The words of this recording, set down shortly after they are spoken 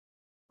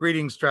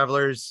Greetings,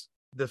 travelers.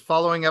 The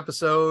following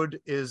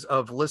episode is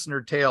of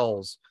listener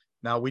tales.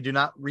 Now, we do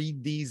not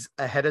read these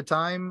ahead of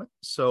time,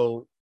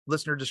 so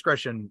listener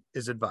discretion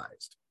is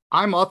advised.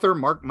 I'm author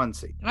Mark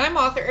Muncy. And I'm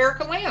author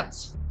Erica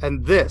Lance.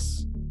 And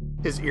this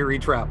is Eerie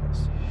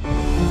Travels.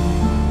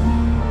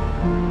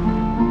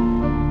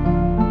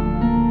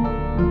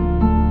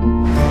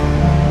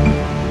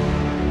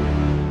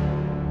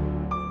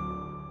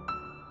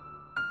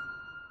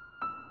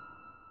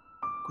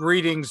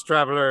 Greetings,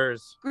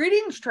 travelers.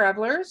 Greetings,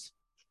 travelers.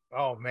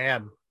 Oh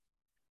man,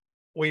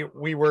 we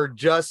were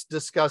just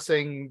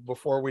discussing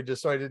before we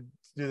decided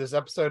to do this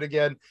episode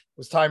again. It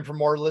was time for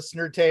more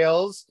listener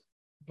tales,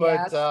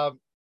 but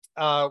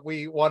yes.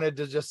 We wanted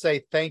to just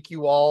say thank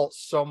you all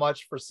so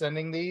much for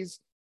sending these.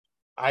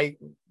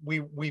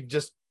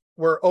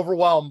 We're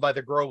overwhelmed by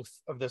the growth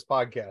of this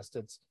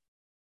podcast.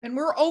 And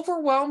we're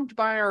overwhelmed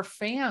by our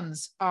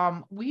fans.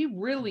 We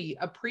really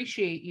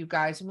appreciate you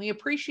guys, and we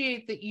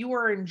appreciate that you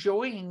are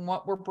enjoying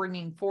what we're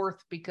bringing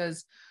forth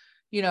because,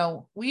 you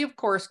know, we, of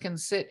course, can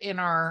sit in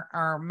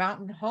our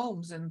mountain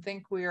homes and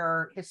think we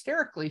are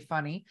hysterically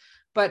funny,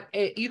 but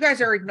you guys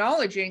are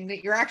acknowledging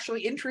that you're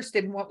actually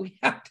interested in what we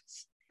have to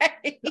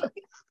say.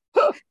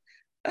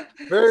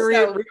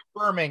 Very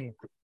reaffirming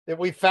that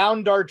we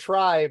found our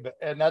tribe,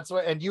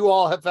 and you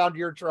all have found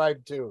your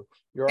tribe too.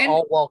 You're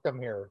all welcome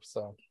here.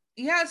 So.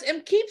 Yes,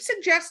 and keep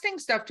suggesting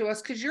stuff to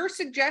us because your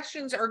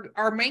suggestions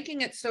are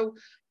making it so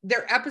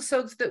they're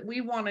episodes that we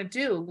want to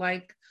do.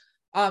 Like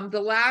the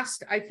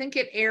last, I think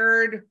it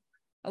aired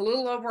a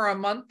little over a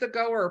month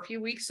ago or a few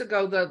weeks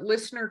ago, the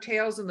listener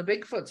tales and the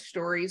Bigfoot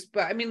stories.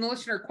 But I mean, the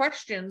listener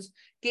questions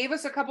gave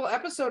us a couple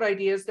episode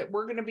ideas that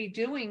we're going to be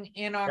doing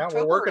in October.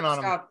 Yeah, we're working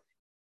on them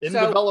in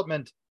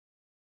development.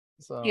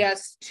 So.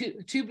 Yes, to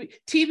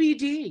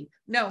TBD.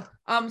 No,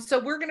 so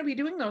we're going to be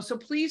doing those. So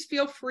please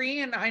feel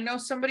free. And I know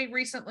somebody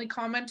recently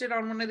commented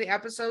on one of the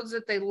episodes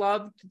that they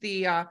loved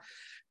the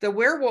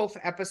werewolf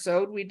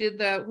episode. We did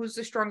the who's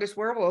the strongest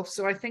werewolf.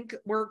 So I think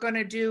we're going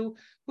to do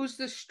who's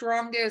the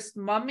strongest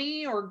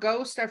mummy or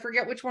ghost. I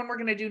forget which one we're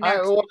going to do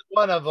next.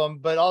 One of them,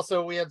 but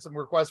also we had some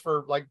requests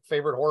for like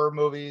favorite horror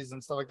movies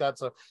and stuff like that.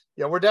 So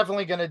yeah, we're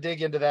definitely going to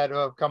dig into that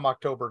come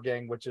October,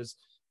 gang, which is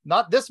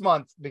not this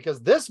month because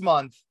this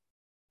month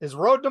is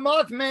Road to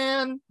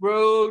Mothman.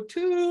 Road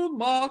to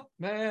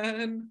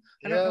Mothman.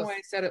 I don't know why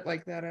I said it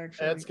like that,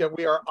 actually. That's good.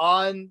 We are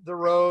on the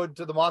road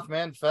to the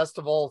Mothman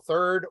Festival,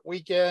 third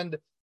weekend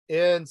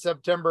in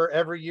September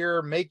every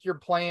year. Make your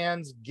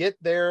plans, get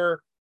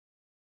there,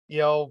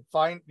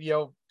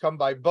 come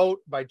by boat,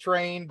 by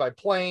train, by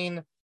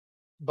plane,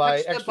 by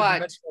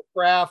extra-dimensional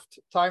craft,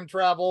 time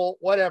travel,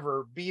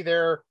 whatever. Be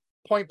there.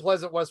 Point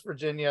Pleasant, West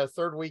Virginia,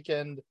 third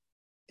weekend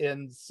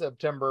in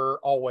September,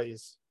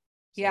 always.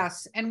 So.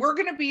 Yes, and we're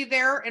going to be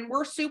there, and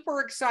we're super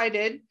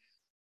excited.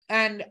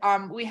 And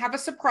we have a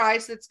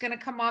surprise that's going to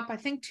come up. I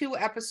think 2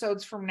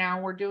 episodes from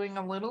now, we're doing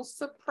a little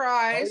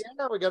surprise. Oh,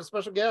 yeah, we got a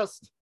special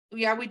guest.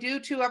 Yeah, we do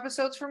 2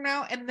 episodes from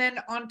now. And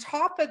then on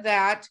top of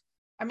that,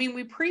 I mean,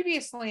 we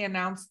previously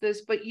announced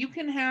this, but you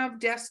can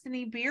have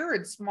Destiny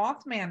Beard's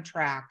Mothman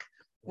track,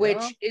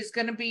 which is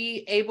going to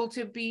be able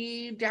to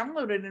be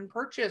downloaded and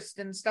purchased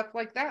and stuff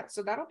like that.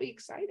 So that'll be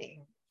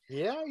exciting.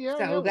 Yeah.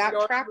 So that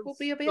track will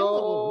be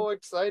available. So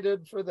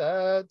excited for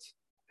that.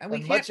 And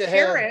we can't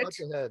share it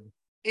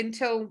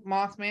until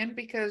Mothman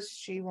because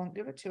she won't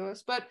give it to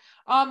us. But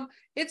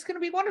it's going to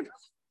be wonderful.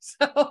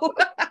 So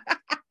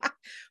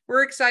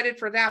we're excited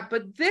for that.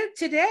 But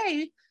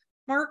today,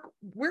 Mark,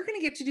 we're going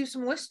to get to do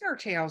some listener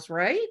tales,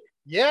 right?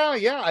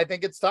 Yeah. I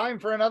think it's time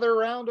for another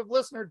round of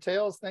listener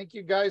tales. Thank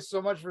you guys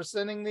so much for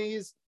sending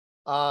these.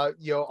 All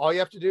you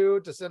have to do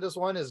to send us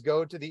one is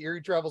go to the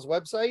Eerie Travels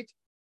website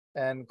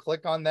and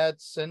click on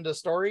that send a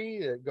story.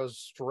 It goes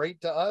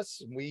straight to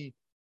us, and we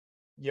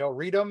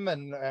read them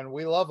and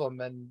we love them,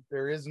 and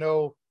there is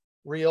no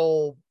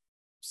real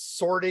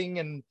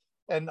sorting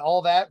and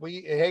all that.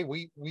 We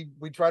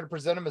try to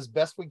present them as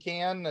best we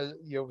can,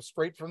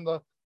 straight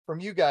from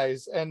you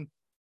guys. And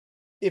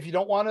if you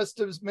don't want us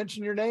to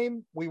mention your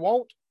name, we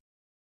won't.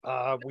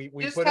 We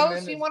just put tell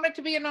us you want it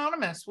to be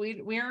anonymous.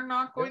 We are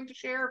not going to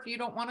share if you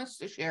don't want us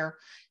to share.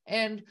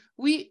 And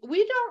we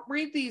don't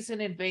read these in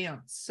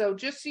advance. So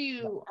just so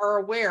you are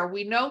aware,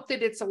 we note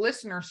that it's a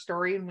listener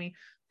story and we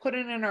put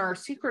it in our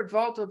secret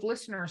vault of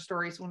listener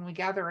stories when we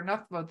gather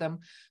enough of them.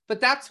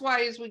 But that's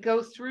why as we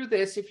go through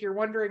this, if you're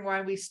wondering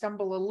why we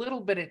stumble a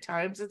little bit at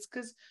times, it's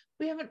because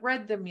we haven't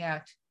read them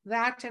yet.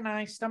 That and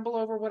I stumble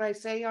over what I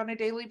say on a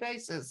daily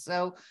basis.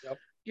 So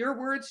your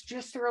words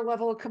just are a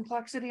level of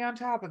complexity on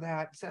top of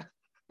that. So.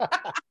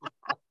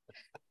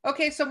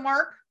 Okay, so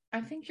Mark,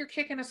 I think you're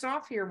kicking us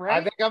off here, right?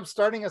 I think I'm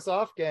starting us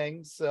off,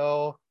 gang.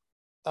 So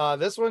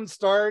this one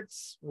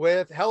starts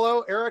with,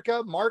 hello,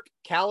 Erica, Mark,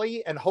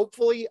 Callie, and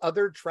hopefully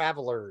other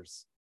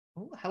travelers.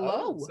 Oh,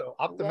 hello. So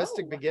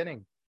optimistic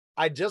beginning.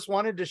 I just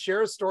wanted to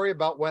share a story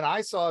about when I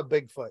saw a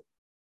Bigfoot.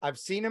 I've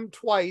seen him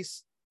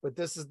twice, but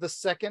this is the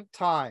second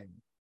time.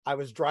 I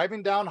was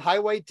driving down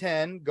Highway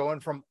 10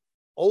 going from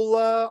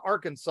Ola,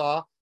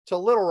 Arkansas to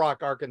Little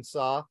Rock,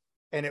 Arkansas,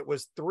 and it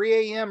was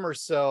 3 a.m. or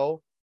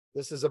so,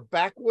 This is a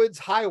backwoods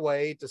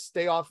highway to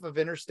stay off of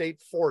Interstate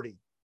 40.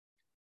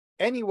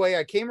 Anyway,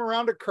 I came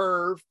around a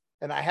curve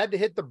and I had to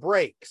hit the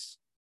brakes.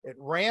 It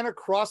ran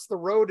across the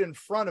road in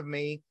front of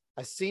me.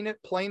 I seen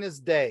it plain as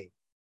day.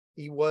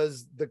 He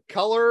was the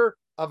color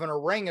of an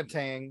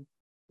orangutan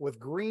with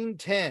green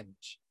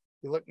tinge.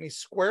 He looked me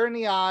square in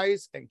the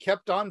eyes and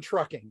kept on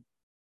trucking.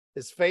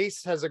 His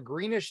face has a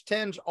greenish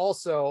tinge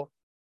also.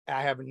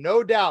 I have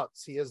no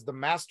doubts he is the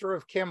master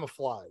of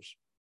camouflage.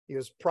 He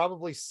was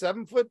probably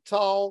 7 foot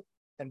tall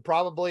and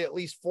probably at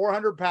least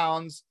 400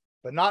 pounds,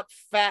 but not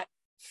fat,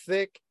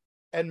 thick,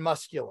 and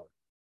muscular.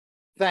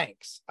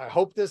 Thanks. I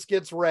hope this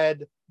gets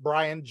read.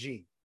 Brian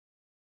G.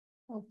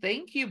 Well,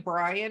 thank you,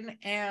 Brian.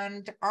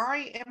 And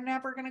I am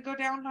never going to go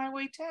down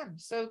Highway 10.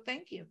 So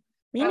thank you.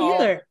 Me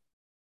neither.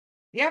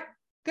 Yep.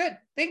 Good.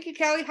 Thank you,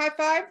 Kelly. High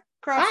five.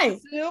 Cross Hi. the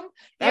Zoom.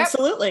 Yep.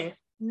 Absolutely.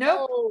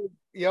 Nope.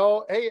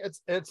 Oh, hey,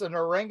 it's an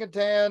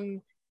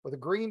orangutan with a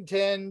green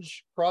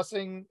tinge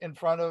crossing in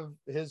front of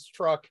his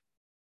truck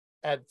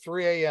at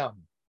 3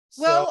 a.m.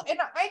 Well, and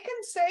I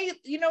can say,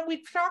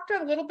 we've talked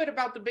a little bit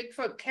about the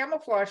Bigfoot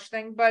camouflage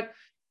thing, but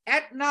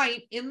at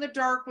night in the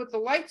dark with the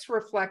lights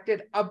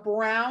reflected, a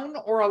brown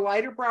or a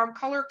lighter brown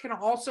color can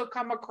also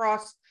come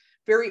across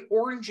very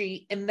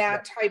orangey in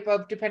that type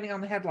of, depending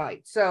on the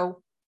headlight.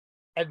 So,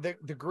 and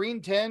the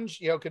green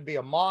tinge, could be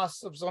a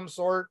moss of some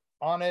sort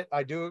on it.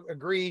 I do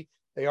agree.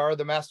 They are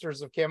the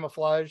masters of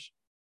camouflage,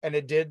 and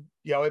it did,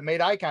 it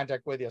made eye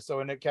contact with you. So,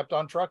 and it kept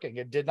on trucking.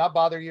 It did not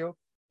bother you.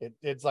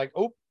 It's like,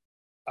 oh,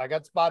 I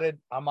got spotted.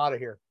 I'm out of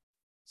here.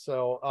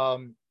 So,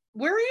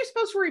 where are you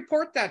supposed to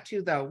report that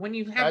to, though, when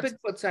you have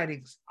Bigfoot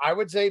sightings? I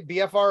would say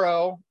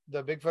BFRO,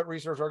 the Bigfoot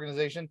Research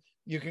Organization.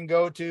 You can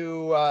go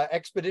to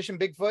Expedition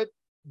Bigfoot,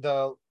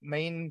 the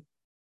main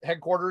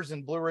headquarters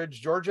in Blue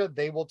Ridge, Georgia.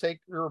 They will take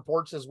your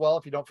reports as well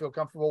if you don't feel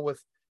comfortable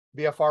with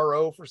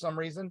BFRO for some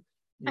reason.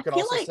 You can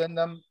also send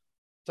them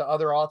to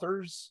other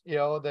authors,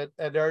 that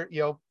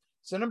are,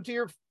 send them to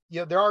your,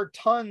 there are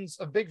tons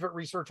of Bigfoot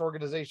research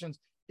organizations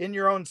in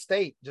your own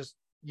state. Just,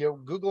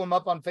 Google them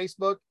up on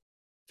Facebook.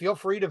 Feel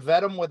free to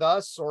vet them with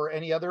us or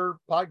any other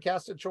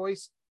podcast of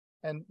choice.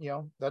 And,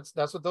 that's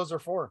what those are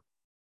for.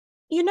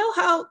 You know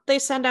how they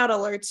send out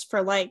alerts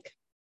for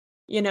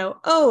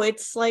oh,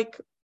 it's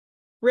like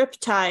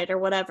Riptide or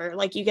whatever.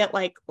 Like you get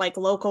like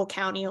local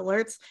county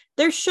alerts.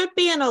 There should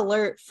be an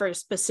alert for a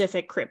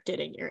specific cryptid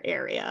in your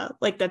area,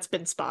 like that's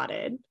been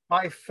spotted.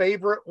 My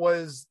favorite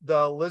was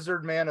the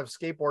lizard man of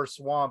Skateboard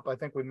Swamp. I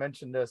think we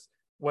mentioned this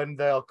when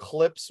the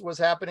eclipse was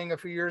happening a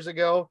few years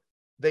ago.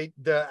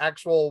 The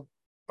actual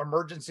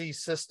emergency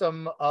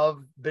system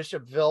of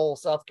Bishopville,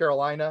 South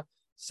Carolina,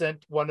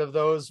 sent one of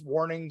those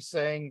warnings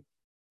saying,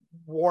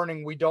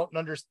 "Warning: we don't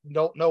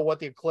know what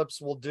the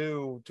eclipse will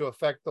do to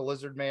affect the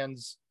lizard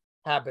man's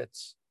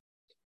habits."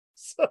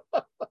 So,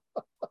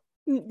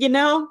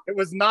 it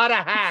was not a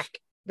hack.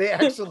 They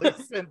actually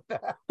sent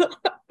that.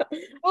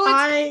 Well,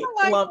 I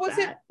love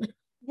that. It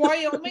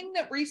Wyoming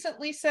that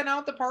recently sent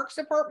out, the Parks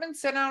Department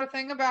sent out a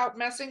thing about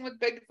messing with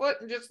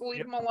Bigfoot and just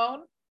leave them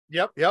alone?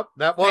 Yep.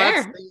 That's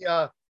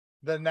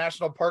the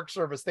National Park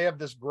Service. They have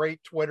this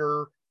great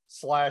Twitter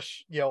 /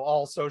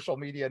 all social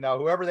media now.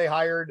 Whoever they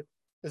hired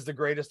is the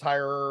greatest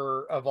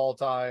hire of all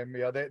time.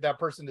 That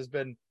person has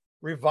been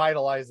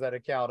revitalized that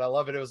account. I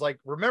love it. It was like,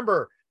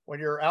 remember when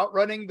you're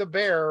outrunning the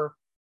bear,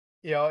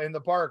 in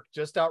the park,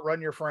 just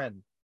outrun your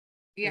friend.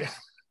 Yeah.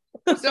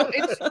 So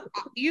it's,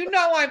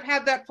 I've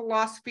had that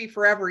philosophy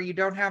forever. You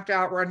don't have to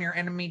outrun your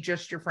enemy,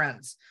 just your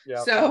friends.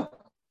 Yeah. So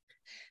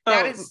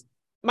that is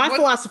my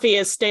philosophy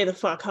is stay the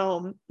fuck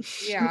home.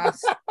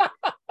 Yes.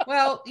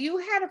 Well, you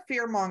had a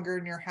fearmonger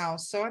in your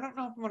house, so I don't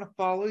know if I'm going to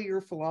follow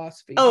your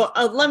philosophy.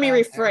 Let me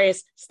rephrase.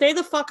 Stay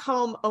the fuck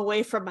home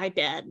away from my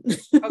dad.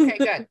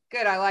 Okay,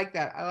 good. I like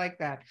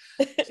that.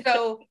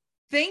 So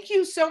thank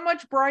you so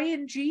much,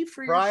 Brian G,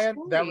 for your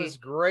story. That was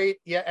great.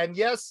 Yeah, and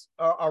yes,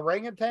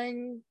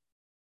 orangutan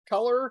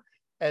color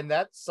and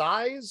that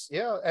size.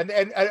 Yeah, and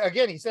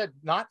again, he said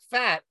not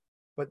fat,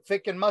 but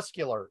thick and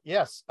muscular.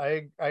 Yes,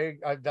 I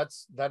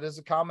that is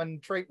a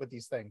common trait with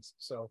these things.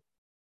 So,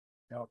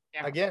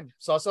 again,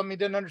 saw something he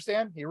didn't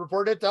understand. He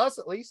reported it to us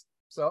at least.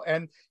 So,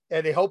 and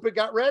they hope it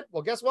got read.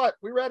 Well, guess what?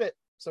 We read it.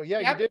 So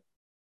yeah, you did.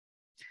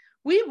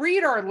 We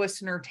read our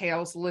listener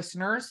tales,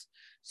 listeners.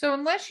 So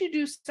unless you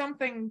do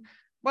something,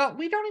 well,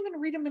 we don't even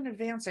read them in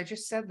advance. I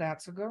just said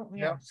that. So go,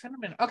 send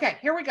them in. Okay,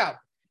 here we go.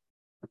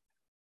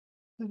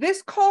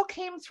 This call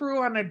came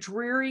through on a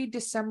dreary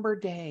December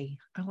day.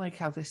 I like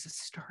how this is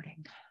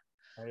starting.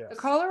 Oh, yes. The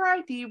caller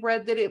ID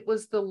read that it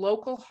was the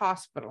local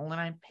hospital,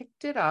 and I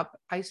picked it up.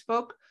 I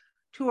spoke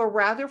to a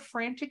rather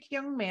frantic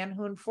young man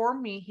who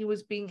informed me he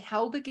was being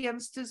held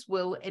against his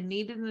will and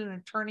needed an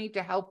attorney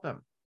to help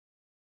him.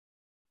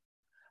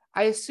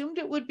 I assumed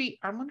it would be,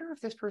 I wonder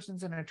if this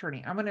person's an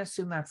attorney. I'm going to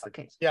assume that's the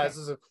case. Yeah,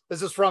 okay.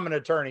 This is from an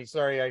attorney.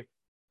 Sorry,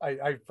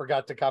 I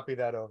forgot to copy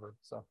that over.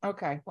 So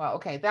okay,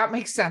 that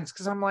makes sense,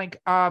 because I'm like,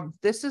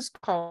 this is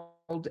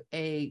called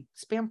a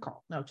spam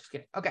call. No, just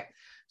kidding. Okay,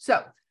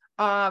 so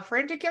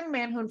frantic young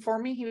man who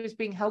informed me he was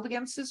being held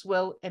against his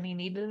will and he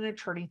needed an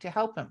attorney to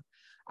help him.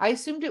 I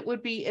assumed it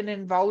would be an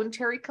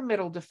involuntary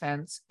committal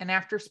defense, and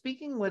after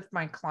speaking with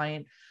my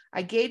client,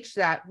 I gauged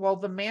that while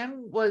the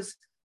man was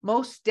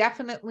most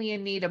definitely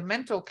in need of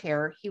mental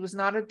care, he was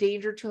not a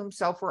danger to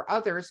himself or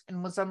others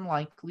and was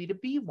unlikely to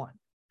be one.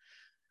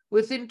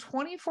 Within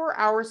 24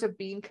 hours of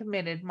being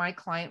committed, my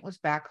client was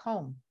back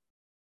home.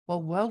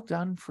 Well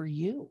done for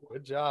you.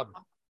 Good job.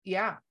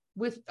 Yeah.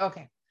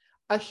 Okay.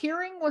 A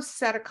hearing was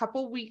set a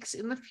couple weeks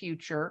in the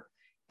future,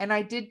 and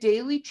I did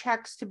daily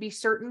checks to be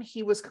certain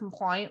he was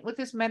compliant with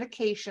his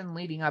medication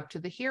leading up to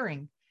the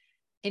hearing,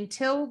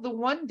 until the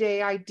one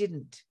day I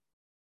didn't.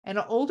 An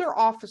older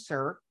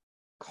officer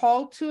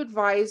called to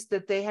advise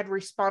that they had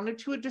responded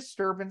to a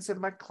disturbance in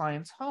my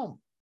client's home.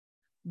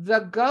 The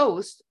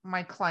ghost,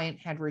 my client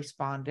had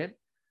responded,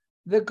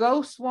 the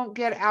ghost won't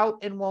get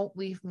out and won't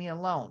leave me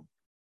alone.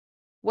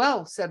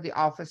 Well, said the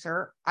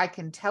officer, I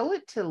can tell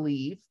it to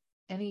leave,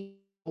 and he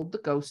told the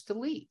ghost to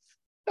leave.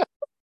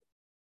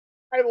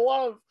 I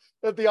love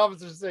that the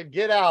officer said,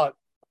 get out.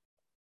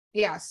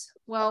 Yes.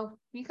 Well,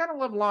 you gotta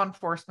love law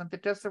enforcement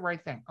that does the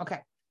right thing. Okay.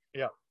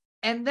 Yeah.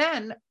 And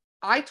then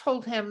I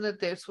told him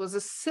that this was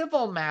a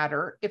civil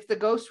matter if the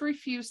ghost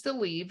refused to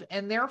leave,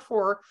 and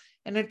therefore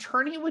an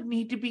attorney would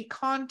need to be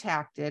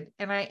contacted.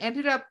 And I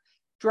ended up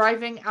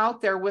driving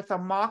out there with a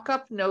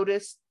mock-up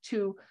notice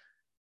to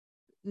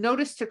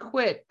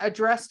quit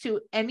addressed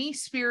to any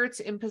spirits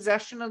in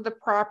possession of the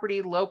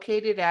property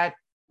located at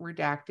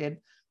redacted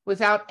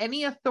without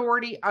any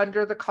authority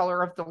under the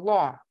color of the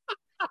law,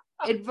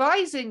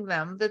 advising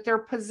them that their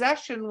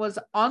possession was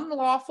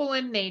unlawful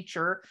in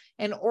nature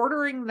and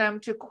ordering them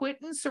to quit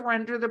and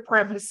surrender the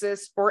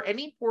premises or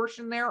any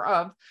portion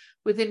thereof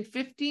within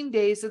 15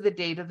 days of the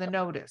date of the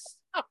notice.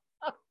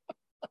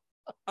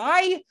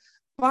 I,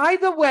 by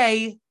the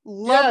way,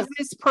 love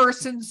this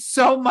person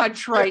so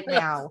much right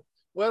now.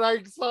 When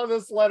I saw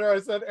this letter, I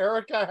said,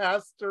 Erica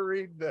has to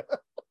read this.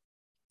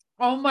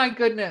 Oh my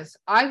goodness.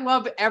 I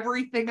love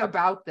everything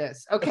about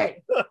this.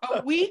 Okay.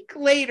 A week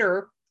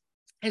later,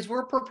 as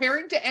we're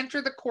preparing to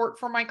enter the court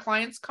for my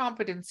client's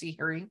competency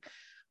hearing,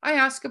 I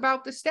ask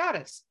about the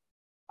status.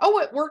 Oh,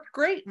 it worked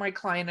great, my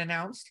client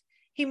announced.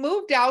 He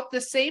moved out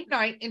the same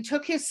night and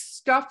took his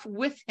stuff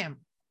with him.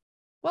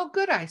 Well,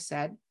 good, I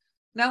said.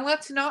 Now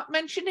let's not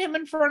mention him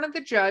in front of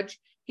the judge.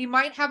 He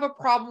might have a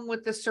problem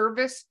with the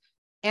service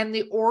and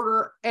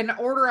order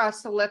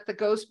us to let the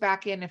ghost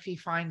back in if he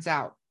finds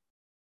out.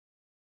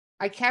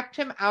 I kept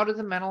him out of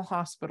the mental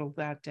hospital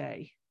that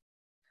day.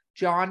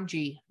 John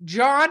G.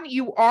 John,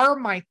 you are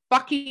my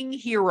fucking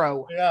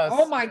hero. Yes.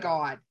 Oh my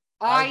God.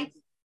 I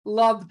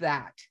love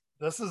that.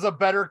 This is a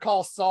Better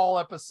Call Saul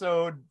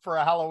episode for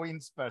a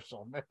Halloween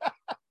special.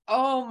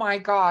 Oh my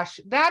gosh.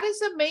 That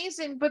is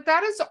amazing. But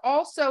that is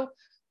also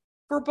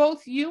for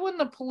both you and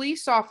the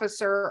police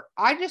officer.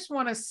 I just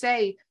want to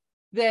say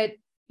that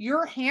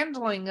your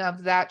handling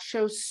of that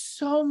shows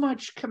so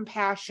much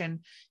compassion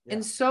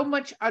and so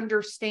much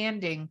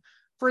understanding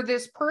for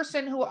this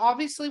person who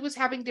obviously was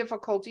having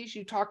difficulties.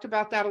 You talked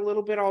about that a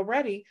little bit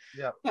already,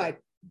 but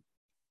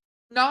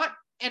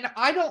and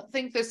I don't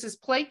think this is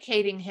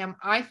placating him.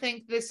 I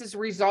think this is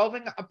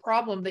resolving a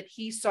problem that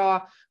he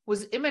saw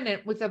was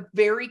imminent with a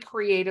very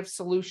creative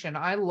solution.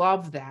 I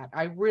love that.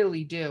 I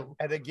really do.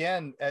 And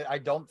again, I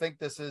don't think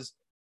this is,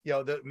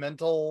 that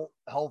mental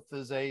health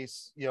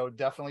is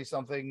definitely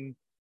something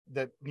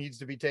that needs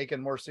to be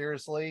taken more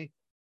seriously.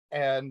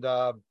 And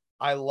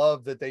I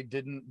love that they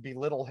didn't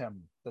belittle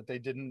him, that they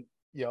didn't,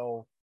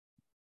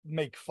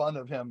 make fun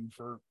of him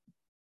for,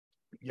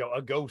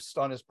 a ghost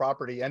on his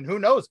property. And who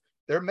knows,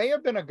 there may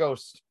have been a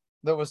ghost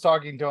that was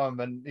talking to him.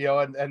 And,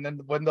 and then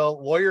when the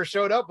lawyer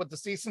showed up with the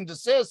cease and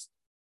desist,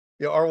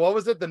 or what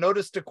was it? The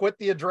notice to quit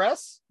the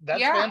address.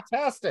 That's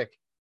fantastic.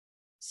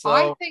 So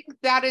I think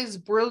that is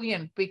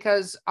brilliant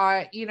because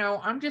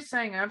I'm just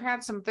saying I've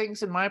had some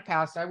things in my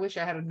past. I wish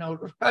I had a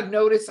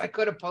notice I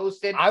could have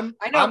posted. I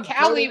know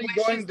Callie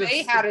wishes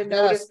they had a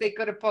notice they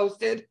could have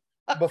posted.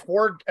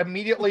 Before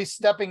immediately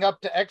stepping up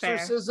to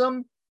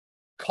exorcism,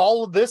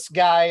 call this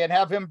guy and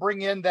have him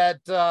bring in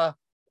that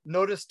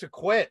notice to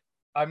quit.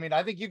 I mean,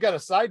 I think you got a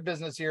side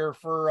business here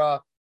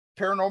for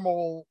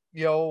paranormal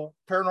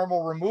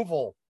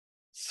removal.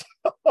 So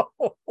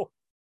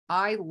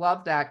I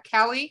love that.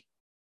 Callie,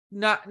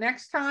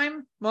 next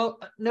time,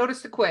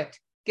 notice to quit.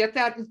 Get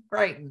that in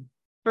writing.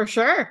 For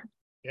sure.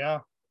 Yeah.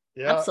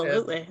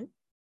 Absolutely. And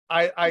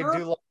I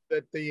do love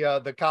that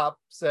the cop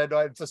said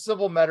it's a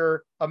civil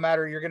matter,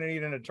 you're going to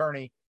need an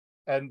attorney.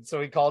 And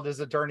so he called his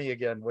attorney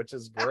again, which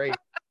is great.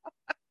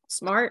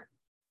 Smart.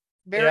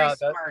 Very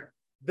smart.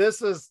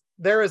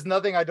 There is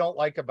nothing I don't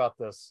like about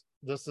this.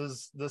 This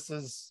is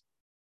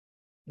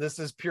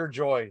pure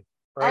joy.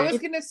 Right? I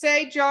was going to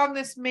say, John,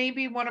 this may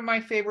be one of my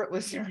favorite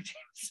listener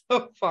teams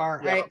so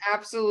far. Yeah. I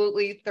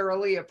absolutely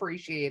thoroughly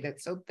appreciate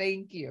it. So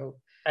thank you.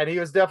 And he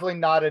was definitely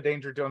not a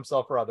danger to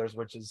himself or others,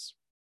 which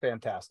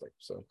fantastic.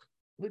 So,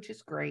 which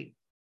is great.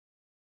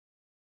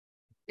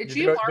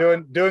 You're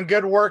doing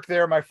good work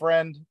there, my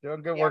friend.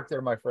 Doing good work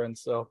there, my friend.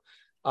 So,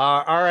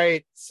 all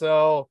right.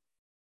 So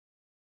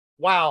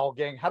Wow,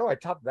 gang, how do I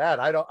top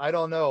that? I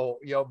don't know,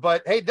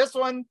 but hey, this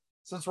one,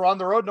 since we're on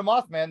the road to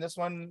Mothman, this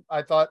one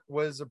I thought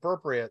was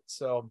appropriate.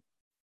 So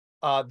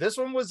this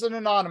one was an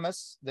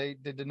anonymous. They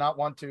did not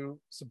want to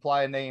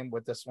supply a name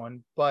with this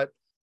one, but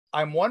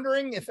I'm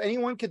wondering if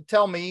anyone could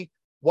tell me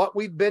what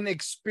we've been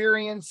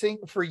experiencing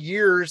for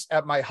years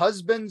at my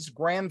husband's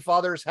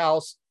grandfather's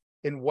house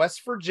in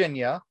West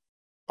Virginia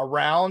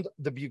around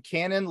the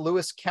Buchanan,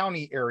 Lewis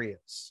County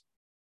areas.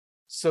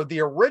 So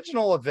the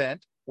original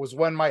event was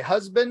when my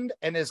husband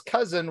and his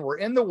cousin were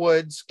in the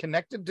woods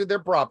connected to their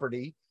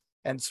property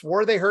and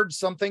swore they heard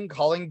something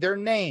calling their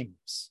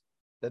names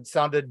that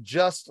sounded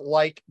just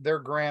like their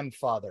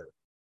grandfather.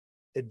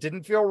 It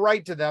didn't feel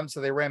right to them,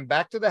 so they ran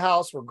back to the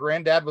house where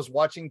Granddad was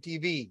watching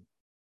TV.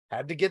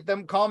 Had to get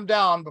them calmed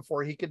down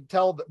before they could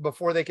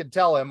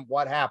tell him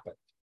what happened.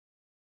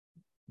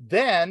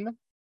 Then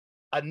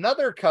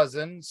another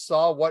cousin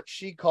saw what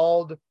she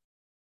called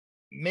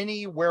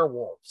mini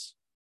werewolves.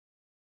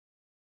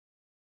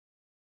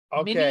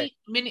 Okay.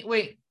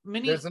 Mini.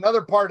 There's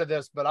another part of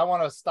this, but I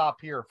want to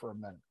stop here for a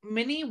minute.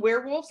 Mini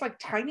werewolves, like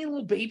tiny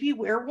little baby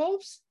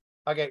werewolves?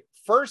 Okay.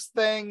 First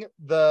thing,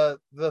 the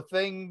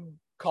thing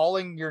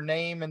calling your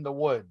name in the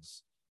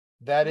woods.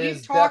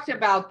 We've talked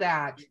about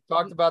that. We've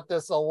talked about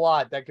this a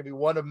lot. That could be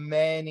one of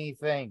many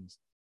things.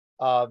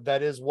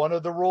 That is one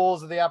of the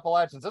rules of the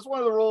Appalachians. That's one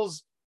of the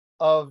rules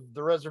of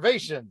the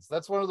reservations.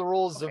 That's one of the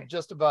rules of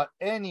just about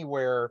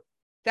anywhere.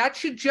 That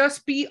should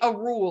just be a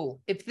rule.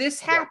 If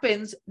this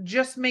happens,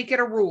 just make it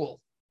a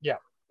rule. Yeah.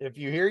 If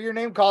you hear your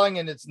name calling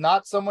and it's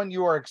not someone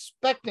you are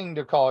expecting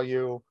to call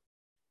you,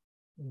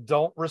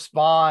 don't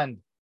respond.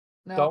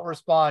 No. Don't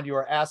respond. You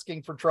are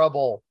asking for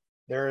trouble.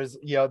 There's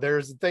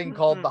a thing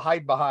called the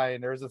hide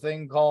behind. There's a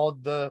thing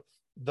called the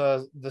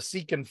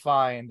seek and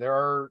find.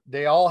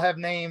 They all have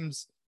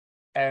names,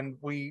 and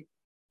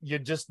you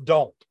just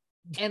don't.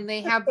 And they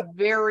have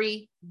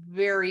very,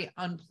 very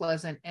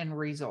unpleasant end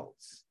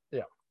results.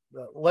 Yeah,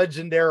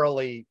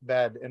 legendarily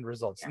bad end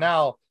results. Yeah.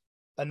 Now,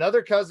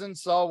 another cousin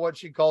saw what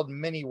she called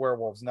mini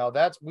werewolves. Now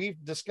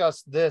we've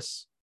discussed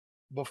this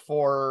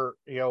before.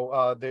 They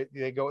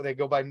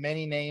go by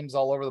many names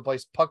all over the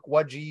place.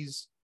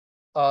 Puckwudgies.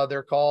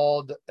 They're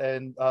called,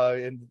 and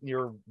in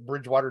your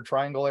Bridgewater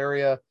Triangle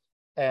area,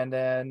 and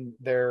then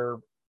they're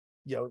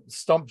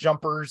stump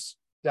jumpers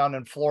down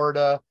in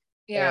Florida.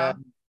 Yeah,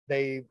 and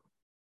they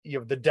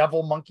the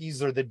devil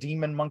monkeys or the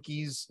demon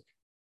monkeys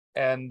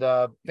and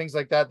things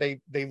like that.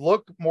 They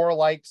look more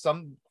like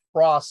some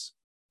cross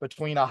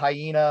between a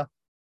hyena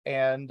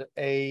and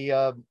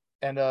a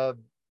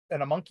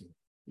monkey.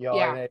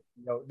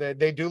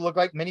 They do look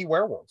like mini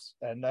werewolves,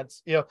 and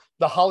that's the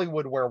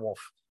Hollywood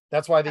werewolf.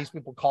 That's why these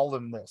people call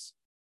them this.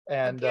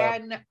 And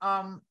again,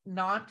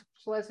 not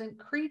pleasant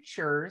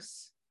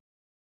creatures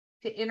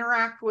to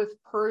interact with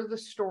per the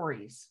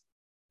stories.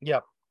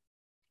 Yep.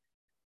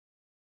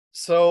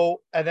 So,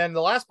 and then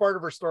the last part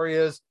of her story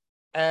is,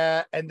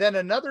 and then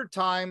another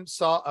time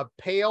saw a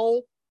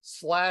pale/bald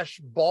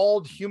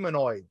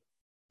humanoid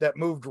that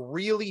moved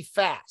really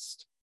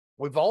fast.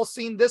 We've all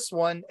seen this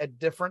one at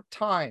different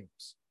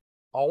times,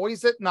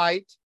 always at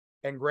night.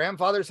 And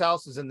grandfather's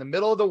house is in the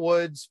middle of the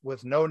woods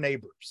with no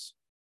neighbors.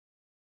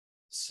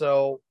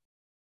 So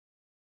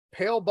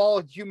pale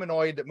bald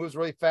humanoid that moves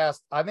really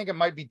fast. I think it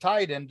might be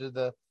tied into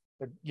the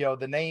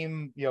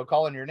name,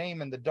 calling your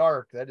name in the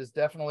dark. That is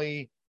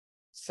definitely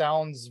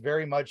sounds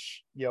very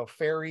much,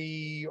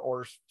 fairy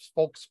or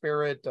folk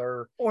spirit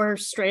or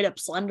straight up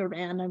Slender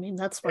Man. I mean,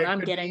 that's what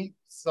I'm getting.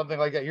 Something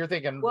like that. You're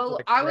thinking. Well,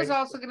 like I was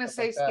also going to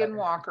say like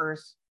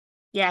skinwalkers.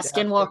 Yeah,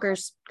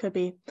 skinwalkers could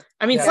be.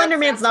 I mean, Slender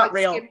Man's not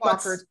real.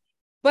 Skinwalkers.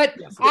 But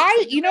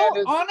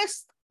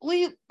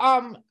honestly,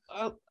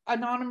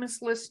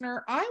 anonymous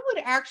listener, I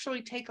would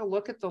actually take a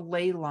look at the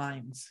ley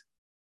lines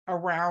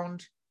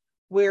around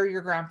where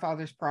your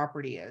grandfather's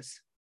property is.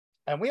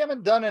 And we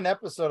haven't done an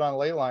episode on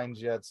ley lines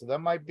yet, so that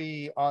might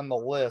be on the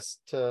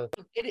list to.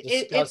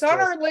 It's on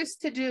our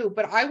list to do,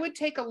 but I would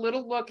take a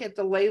little look at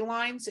the ley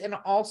lines and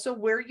also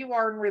where you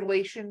are in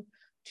relation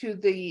to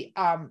the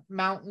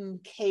mountain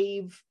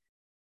cave.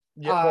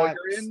 Yeah, well,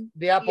 you're in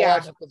the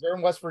Appalachians because they're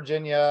in West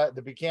Virginia,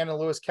 the Buchanan,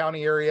 Lewis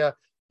County area.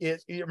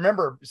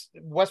 Remember,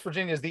 West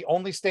Virginia is the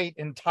only state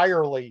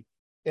entirely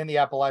in the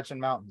Appalachian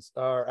Mountains,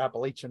 or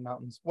Appalachian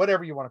Mountains,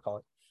 whatever you want to call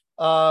it,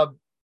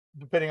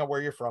 depending on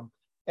where you're from.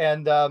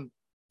 And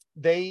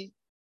they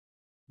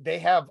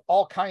have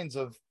all kinds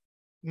of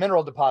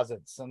mineral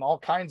deposits and all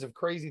kinds of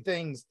crazy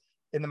things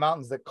in the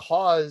mountains that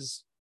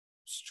cause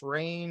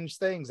strange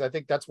things. I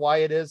think that's why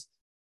it is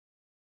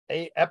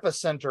a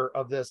epicenter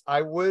of this. I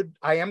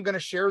am going to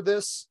share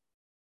this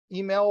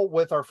email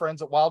with our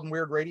friends at Wild and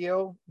Weird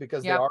Radio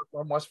because they are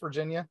from West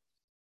Virginia,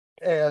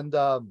 and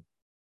we'll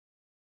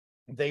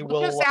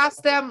just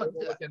ask them.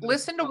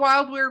 Listen to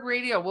Wild Weird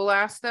Radio. We'll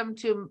ask them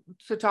to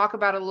talk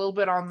about it a little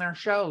bit on their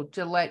show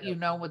to let you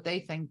know what they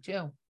think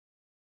too.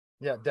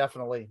 Yeah,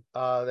 definitely.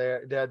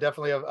 They're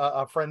definitely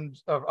a friend,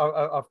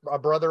 a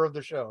brother of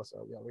the show.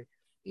 So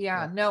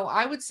no,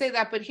 I would say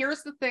that. But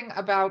here's the thing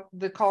about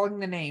the calling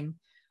the name.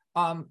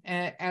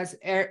 As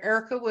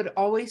Erica would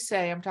always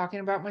say, I'm talking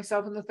about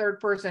myself in the third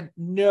person.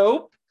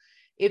 Nope.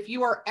 If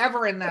you are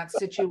ever in that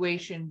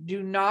situation,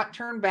 do not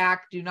turn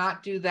back. Do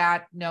not do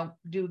that. No,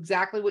 do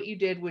exactly what you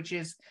did, which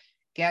is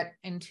get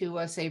into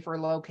a safer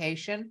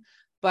location.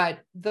 But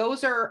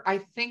those are, I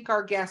think,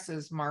 our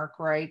guesses, Mark,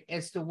 right?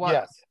 As to what,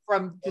 Yes.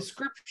 from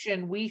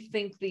description, we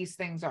think these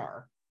things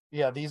are.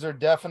 Yeah, these are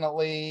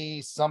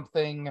definitely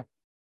something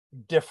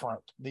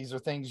different. These are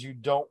things you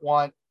don't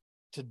want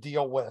to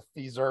deal with.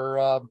 These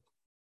are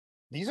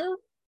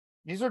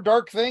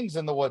dark things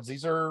in the woods.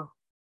 These are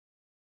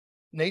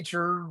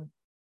nature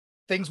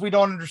things we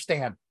don't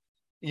understand.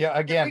 Yeah,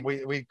 again,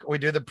 we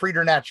do the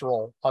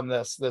preternatural on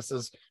this.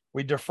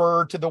 We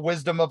defer to the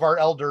wisdom of our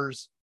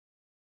elders.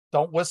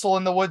 Don't whistle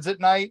in the woods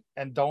at night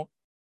and don't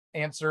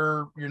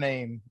answer your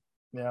name.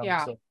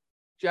 Yeah,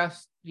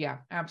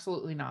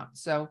 absolutely not.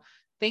 So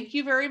thank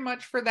you very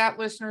much for that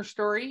listener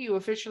story. You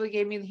officially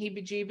gave me the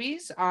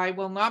heebie-jeebies. I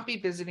will not be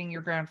visiting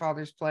your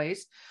grandfather's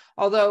place.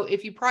 Although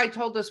if you probably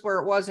told us where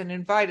it was and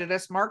invited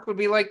us, Mark would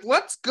be like,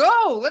 let's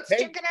go. Let's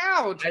check it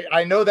out.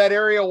 I know that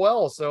area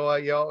well. So,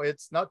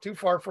 it's not too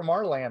far from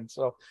our land.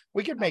 So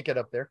we could make it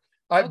up there.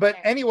 Okay. But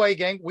anyway,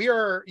 gang, we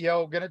are,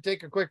 going to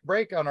take a quick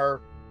break on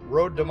our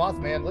Road to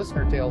Mothman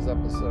Listener Tales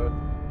episode.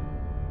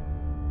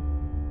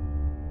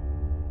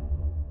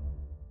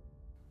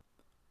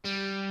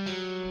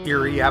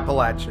 Erie,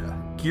 Appalachia.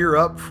 Gear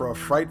up for a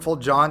frightful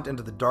jaunt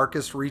into the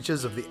darkest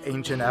reaches of the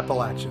ancient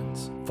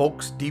Appalachians.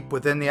 Folks deep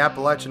within the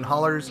Appalachian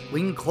hollers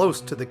lean close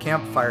to the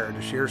campfire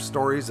to share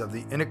stories of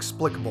the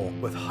inexplicable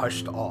with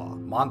hushed awe.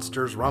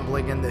 Monsters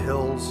rumbling in the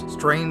hills,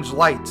 strange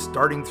lights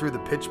darting through the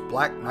pitch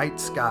black night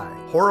sky,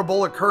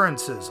 horrible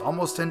occurrences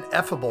almost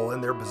ineffable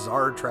in their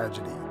bizarre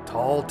tragedy.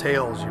 Tall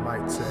tales, you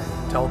might say.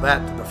 Tell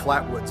that to the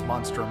Flatwoods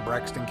monster in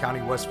Braxton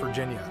County, West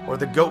Virginia, or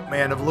the Goat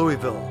Man of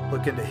Louisville.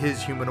 Look into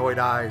his humanoid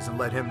eyes and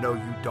let him know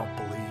you don't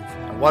believe.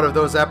 And what of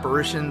those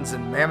apparitions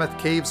in Mammoth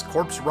Cave's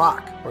Corpse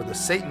Rock, or the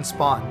Satan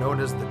spawn known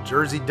as the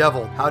Jersey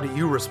Devil? How do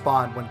you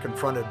respond when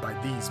confronted by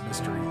these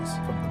mysteries?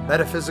 From the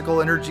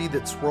metaphysical energy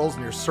that swirls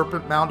near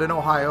Serpent Mound in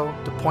Ohio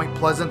to Point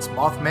Pleasant's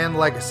Mothman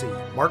legacy,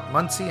 Mark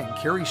Muncy and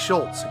Carrie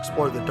Schultz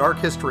explore the dark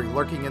history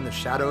lurking in the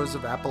shadows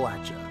of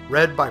Appalachia.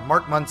 Read by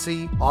Mark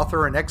Muncy,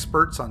 author and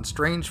experts on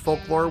strange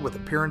folklore with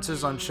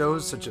appearances on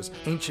shows such as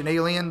Ancient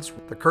Aliens,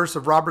 The Curse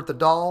of Robert the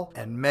Doll,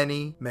 and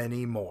many,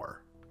 many more.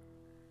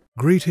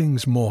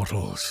 Greetings,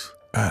 mortals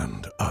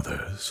and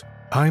others.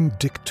 I'm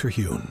Dick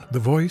Terhune, the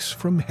voice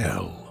from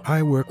hell.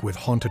 I work with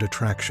haunted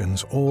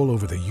attractions all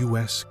over the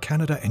US,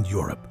 Canada, and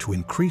Europe to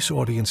increase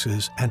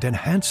audiences and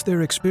enhance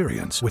their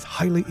experience with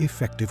highly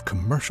effective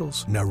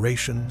commercials,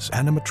 narrations,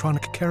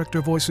 animatronic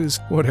character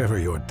voices, whatever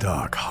your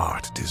dark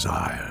heart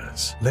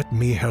desires. Let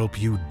me help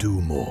you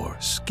do more,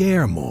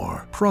 scare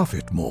more,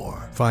 profit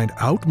more. Find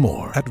out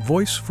more at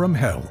Voice from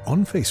Hell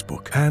on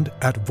Facebook and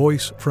at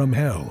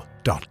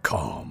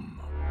voicefromhell.com.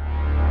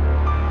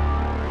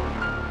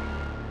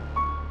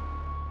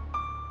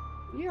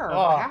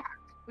 Back.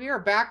 We are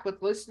back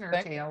with listener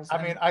tales.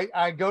 I mean,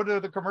 I go to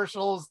the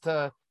commercials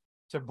to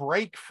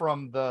break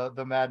from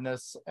the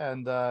madness,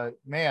 and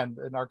man,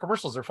 and our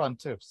commercials are fun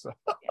too. So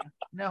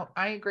no,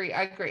 I agree.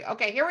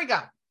 Okay, here we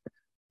go.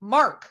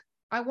 Mark,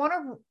 I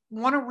want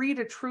to read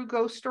a true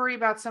ghost story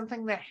about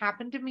something that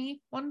happened to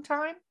me one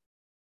time.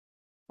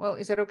 Well,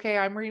 is it okay?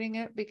 I'm reading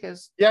it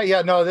because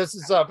no, this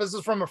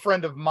is from a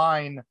friend of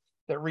mine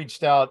that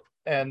reached out,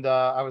 and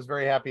I was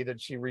very happy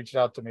that she reached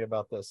out to me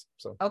about this.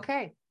 So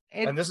okay.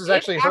 And this is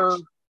actually her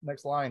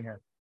next line here.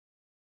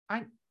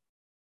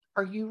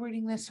 Are you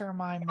reading this or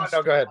am I? No,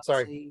 go ahead.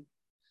 Sorry.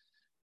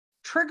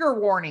 Trigger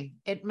warning.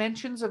 It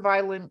mentions a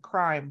violent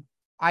crime.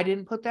 I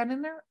didn't put that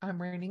in there.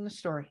 I'm reading the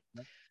story.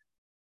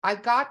 I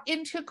got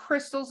into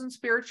crystals and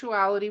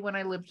spirituality when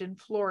I lived in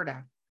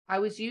Florida. I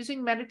was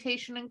using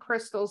meditation and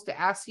crystals to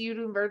ask the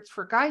universe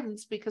for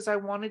guidance because I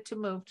wanted to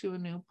move to a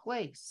new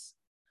place.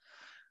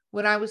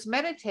 When I was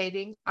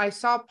meditating, I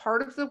saw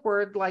part of the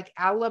word like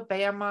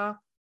Alabama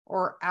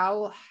or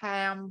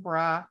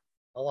Alhambra.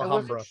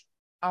 Alhambra.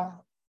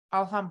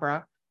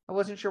 I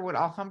wasn't sure what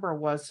Alhambra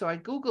was, so I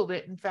Googled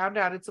it and found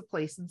out it's a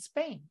place in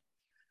Spain.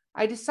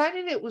 I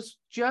decided it was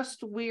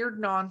just weird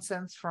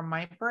nonsense from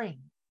my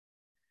brain.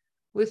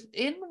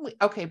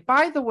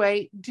 By the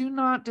way, do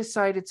not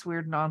decide it's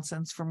weird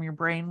nonsense from your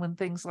brain when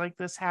things like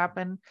this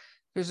happen.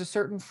 There's a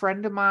certain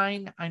friend of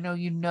mine, I know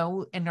you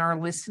know and are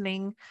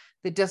listening,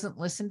 that doesn't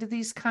listen to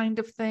these kind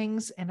of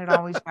things, and it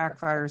always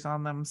backfires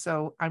on them.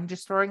 So I'm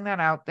just throwing that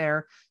out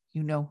there.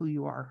 You know who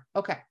you are.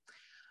 Okay.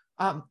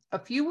 A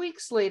few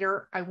weeks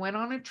later, I went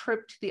on a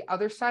trip to the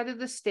other side of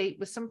the state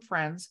with some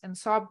friends and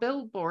saw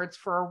billboards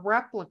for a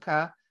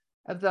replica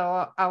of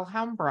the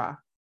Alhambra.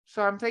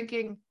 So I'm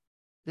thinking,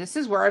 this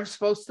is where I'm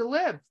supposed to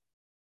live.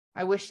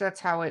 I wish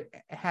that's how it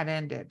had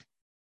ended.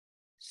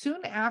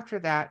 Soon after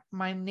that,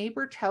 my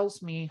neighbor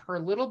tells me her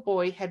little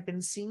boy had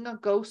been seeing a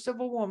ghost of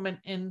a woman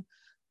in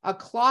a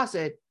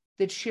closet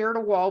that shared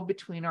a wall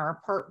between our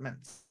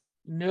apartments.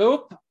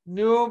 Nope.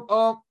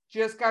 Oh,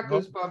 just got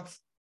goosebumps.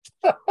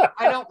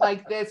 I don't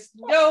like this.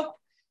 Nope.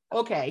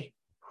 Okay.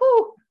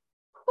 Whew,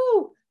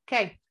 whew.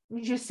 Okay, let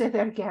me just say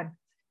that again.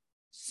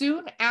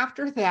 Soon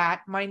after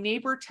that, my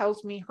neighbor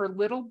tells me her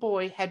little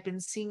boy had been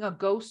seeing a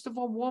ghost of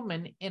a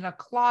woman in a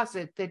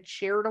closet that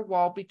shared a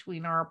wall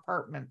between our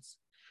apartments.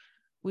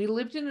 We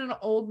lived in an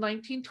old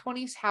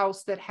 1920s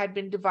house that had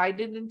been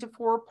divided into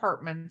 4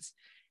 apartments,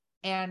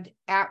 and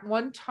at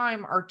one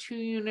time, our 2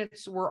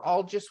 units were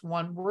all just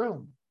one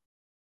room.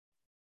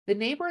 The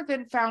neighbor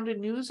then found a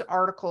news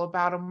article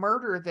about a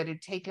murder that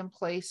had taken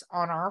place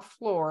on our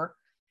floor,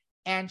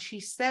 and she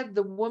said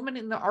the woman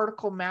in the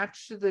article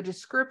matched the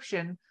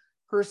description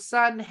her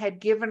son had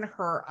given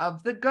her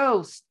of the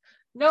ghost.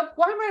 Nope,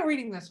 why am I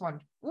reading this one?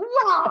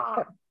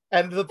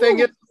 And the thing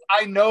is,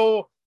 I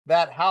know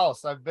that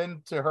house. I've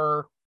been to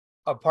her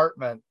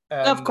apartment.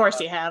 And, Of course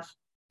you have.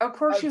 Of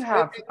course you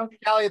have. Okay.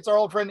 Callie, it's our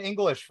old friend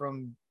English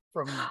from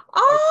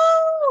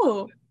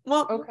Oh,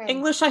 well, Okay.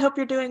 English, I hope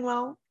you're doing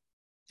well.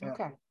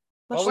 Okay.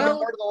 Well, we Well, got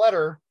more to the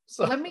letter.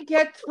 So Let me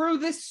get through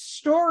this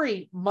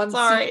story,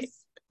 Muncies.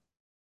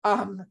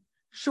 Sorry.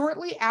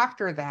 Shortly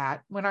after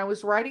that, when I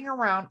was riding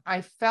around, I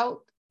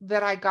felt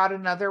that I got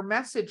another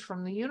message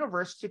from the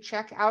universe to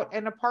check out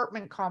an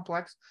apartment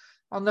complex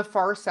on the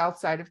far south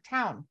side of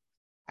town.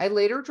 I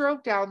later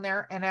drove down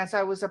there, and as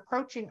I was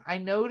approaching, I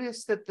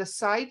noticed that the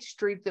side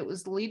street that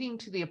was leading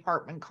to the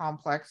apartment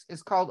complex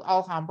is called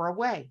Alhambra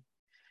Way,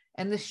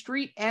 and the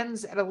street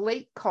ends at a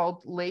lake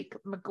called Lake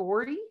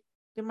Maggiore.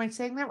 Am I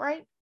saying that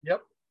right?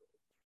 Yep.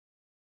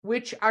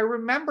 Which I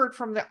remembered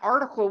from the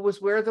article was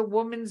where the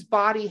woman's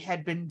body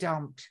had been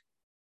dumped.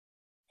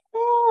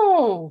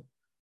 Oh,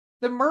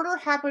 the murder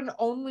happened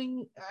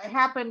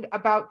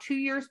about 2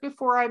 years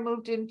before I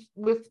moved in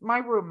with my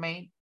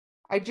roommate.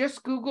 I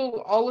just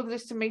Googled all of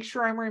this to make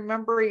sure I'm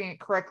remembering it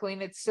correctly,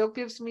 and it still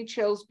gives me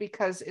chills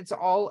because it's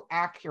all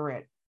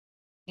accurate.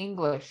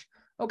 English.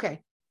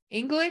 Okay.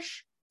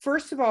 English,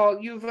 first of all,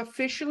 you've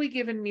officially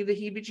given me the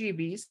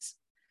heebie-jeebies.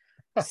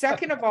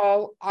 Second of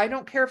all, I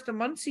don't care if the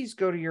Muncies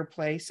go to your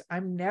place.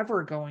 I'm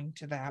never going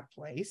to that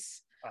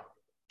place.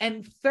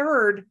 And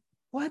third,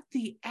 what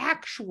the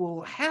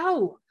actual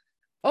hell?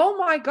 Oh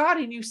my God,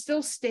 and you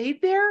still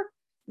stayed there?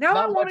 Now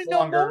I want to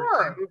know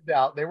more. They moved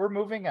out. They were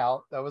moving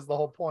out. That was the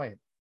whole point.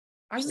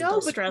 I Still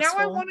know, but now I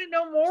stressful. want to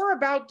know more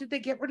about, did they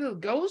get rid of the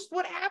ghost?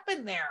 What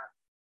happened there?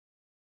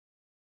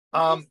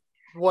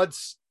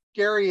 What's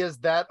scary is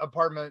that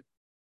apartment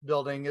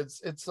building.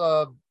 It's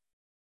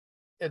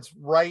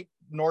right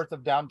north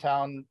of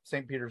downtown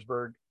St.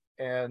 Petersburg,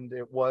 and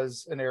it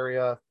was an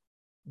area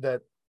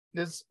that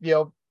is,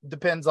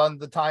 depends on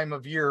the time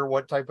of year,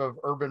 what type of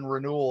urban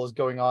renewal is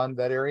going on.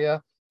 That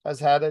area has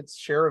had its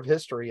share of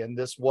history, and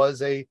this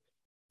was a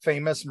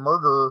famous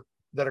murder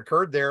that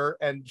occurred there,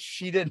 and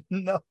she didn't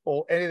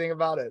know anything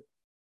about it.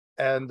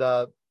 And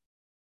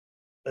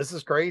this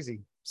is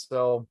crazy.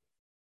 So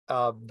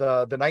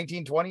the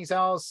 1920s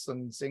house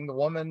and seeing the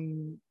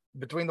woman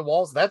between the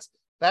walls, that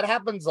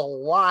happens a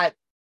lot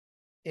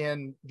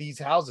in these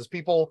houses.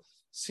 People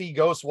see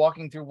ghosts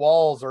walking through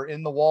walls or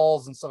in the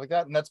walls and stuff like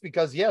that, and that's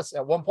because, yes,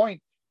 at one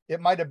point it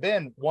might have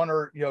been one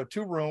or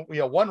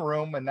one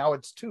room, and now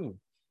it's 2.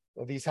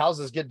 These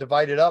houses get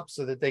divided up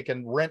so that they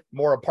can rent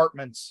more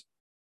apartments,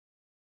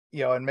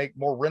 and make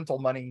more rental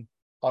money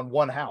on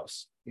one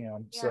house.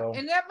 So,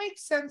 and that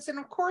makes sense. And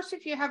of course,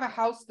 if you have a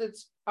house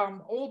that's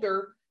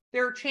older,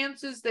 there are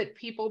chances that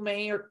people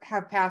may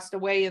have passed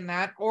away in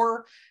that,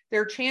 or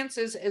there are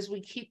chances, as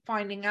we keep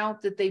finding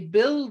out, that they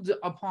build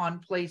upon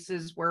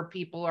places where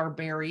people are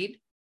buried.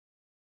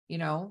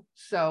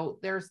 So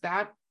there's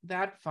that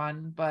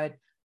fun. But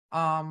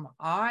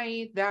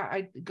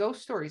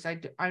ghost stories,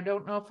 I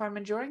don't know if I'm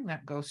enjoying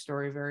that ghost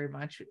story very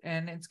much,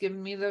 and it's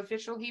given me the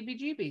official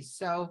heebie-jeebies.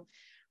 So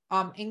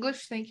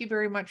English, thank you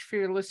very much for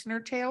your listener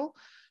tale.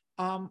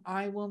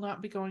 I will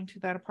not be going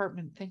to that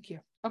apartment. Thank you.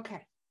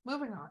 Okay,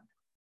 moving on.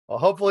 Well,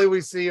 hopefully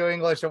we see you,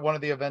 English, at one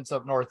of the events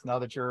up north, now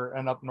that you're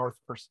an up north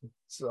person.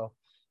 So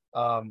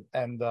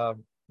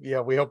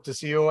we hope to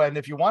see you. And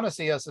if you want to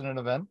see us in an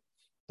event,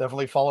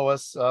 definitely follow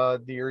us,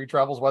 the Erie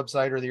Travels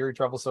website or the Erie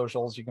Travel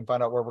socials. You can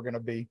find out where we're going to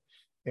be,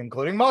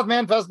 including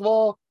Mothman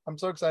Festival. I'm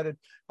so excited.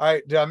 All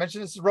right, did I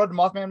mention this is Road to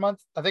Mothman month?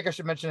 I think I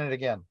should mention it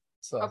again.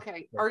 So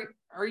okay,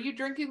 are you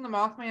drinking the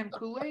Mothman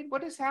Kool-Aid?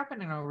 What is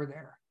happening over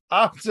there?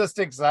 I'm just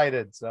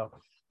excited. So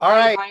all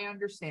right, I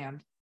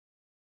understand.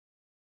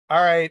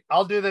 All right,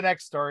 I'll do the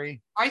next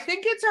story. I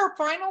think it's our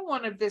final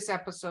one of this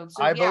episode.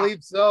 So I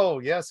believe so.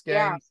 Yes, gang.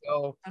 Yeah.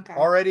 So okay.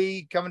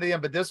 Already coming to the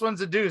end, but this one's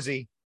a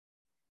doozy.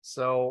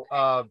 So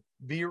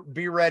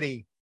be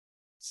ready.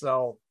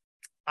 So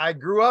I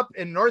grew up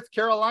in North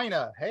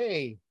Carolina.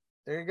 Hey,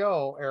 there you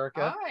go,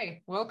 Erica.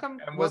 Hi, welcome.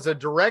 And was a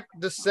direct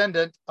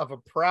descendant of a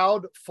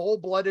proud,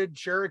 full-blooded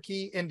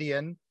Cherokee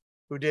Indian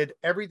who did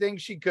everything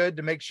she could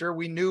to make sure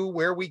we knew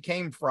where we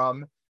came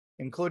from,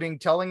 including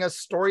telling us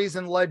stories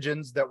and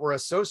legends that were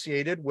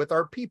associated with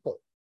our people.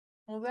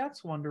 Well,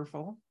 that's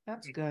wonderful.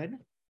 That's good.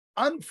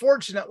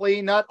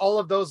 Unfortunately, not all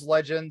of those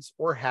legends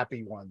were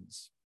happy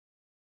ones.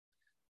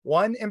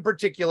 One in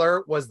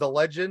particular was the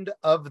legend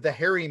of the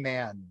Hairy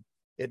Man.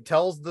 It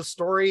tells the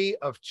story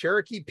of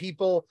Cherokee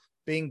people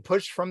being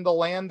pushed from the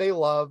land they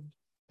loved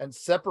and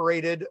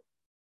separated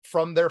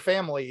from their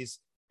families,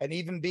 and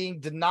even being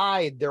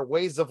denied their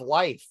ways of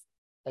life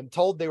and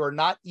told they were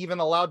not even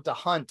allowed to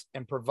hunt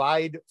and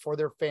provide for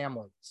their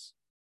families.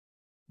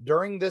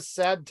 During this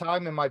sad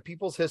time in my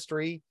people's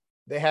history,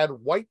 they had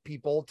white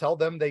people tell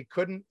them they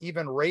couldn't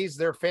even raise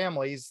their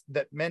families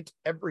that meant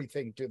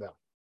everything to them.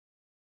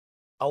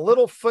 A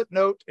little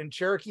footnote in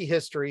Cherokee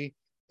history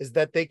is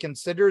that they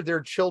considered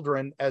their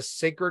children as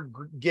sacred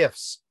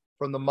gifts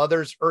from the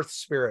mother's earth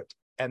spirit,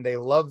 and they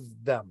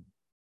loved them.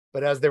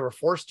 But as they were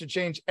forced to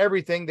change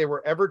everything they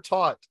were ever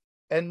taught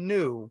and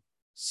knew,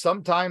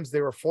 sometimes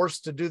they were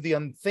forced to do the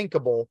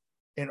unthinkable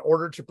in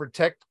order to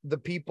protect the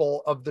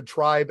people of the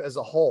tribe as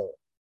a whole.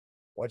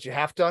 What you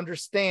have to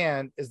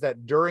understand is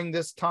that during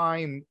this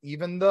time,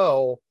 even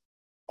though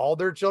all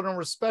their children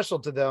were special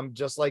to them,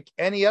 just like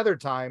any other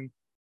time,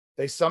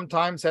 they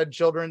sometimes had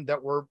children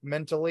that were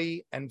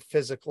mentally and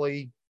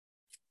physically,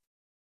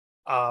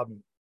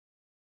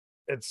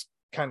 it's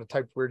kind of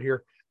typed weird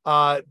here,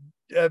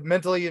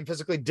 mentally and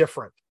physically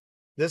different.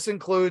 This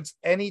includes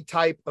any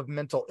type of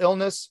mental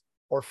illness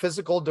or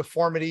physical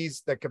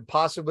deformities that could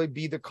possibly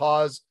be the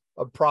cause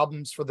of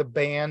problems for the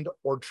band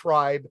or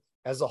tribe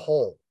as a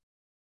whole.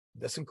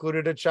 This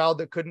included a child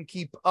that couldn't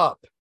keep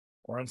up,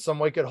 or in some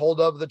way could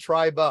hold up the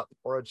tribe up,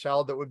 or a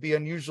child that would be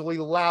unusually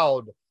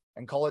loud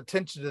and call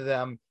attention to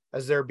them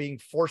as they're being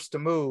forced to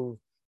move.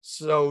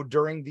 So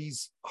during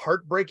these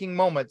heartbreaking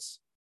moments,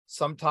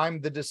 sometime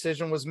the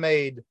decision was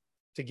made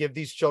to give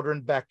these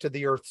children back to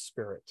the earth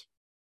spirit.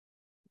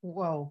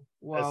 Whoa.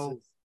 This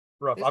is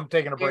rough. This I'm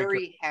taking a break.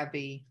 Very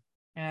heavy.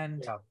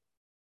 And Yeah.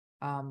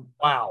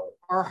 wow,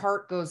 our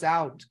heart goes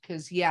out,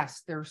 because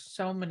yes, there's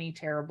so many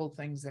terrible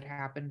things that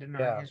happened in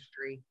our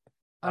history.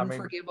 I mean,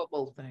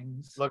 Unforgivable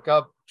things. Look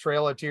up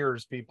Trail of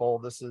Tears, people.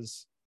 This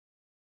is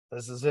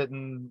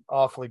hitting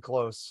awfully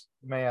close,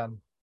 man.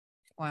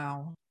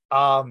 Wow.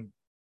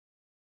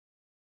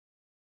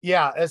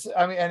 Yeah,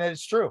 and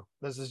it's true.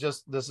 This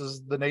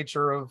is the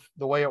nature of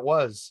the way it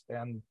was.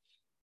 And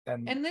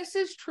this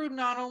is true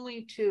not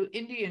only to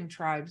Indian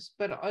tribes,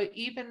 but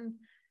even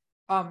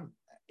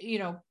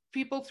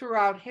people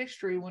throughout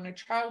history. When a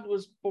child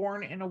was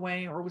born in a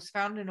way or was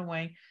found in a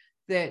way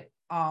that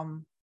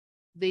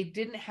they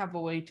didn't have a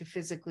way to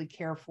physically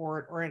care for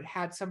it, or it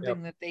had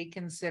something that they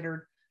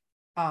considered,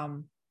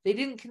 they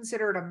didn't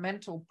consider it a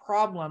mental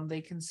problem.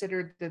 They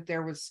considered that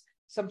there was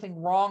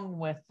something wrong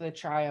with the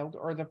child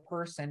or the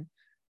person.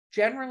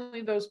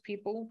 Generally, those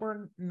people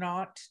were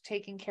not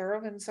taken care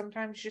of and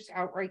sometimes just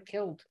outright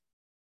killed.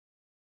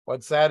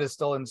 What's sad is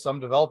still in some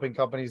developing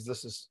countries,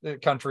 this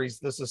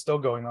is still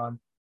going on.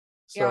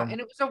 So, yeah,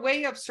 and it was a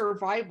way of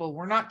survival.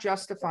 We're not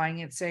justifying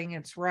it, saying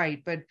it's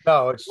right, but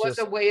no, it was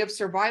a way of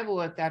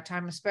survival at that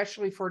time,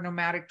 especially for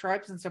nomadic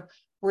tribes and stuff,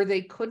 where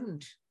they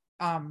couldn't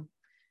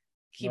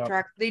keep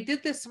track. They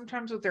did this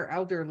sometimes with their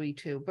elderly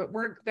too, but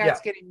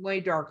that's getting way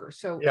darker.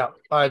 So all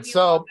right.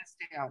 So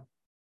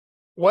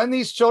when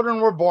these children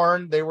were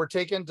born, they were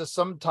taken to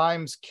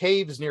sometimes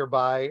caves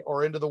nearby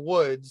or into the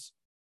woods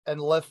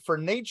and left for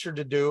nature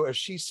to do as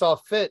she saw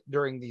fit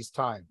during these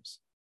times.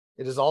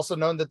 It is also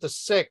known that the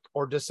sick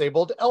or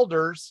disabled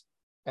elders,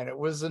 and it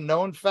was a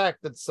known fact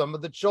that some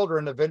of the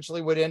children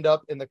eventually would end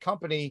up in the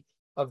company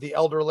of the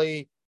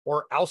elderly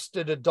or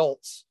ousted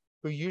adults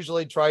who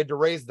usually tried to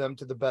raise them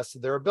to the best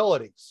of their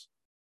abilities.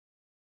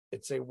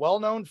 It's a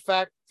well-known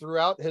fact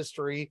throughout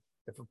history,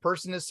 if a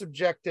person is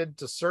subjected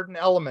to certain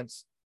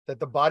elements, that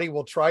the body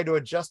will try to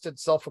adjust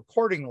itself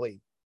accordingly.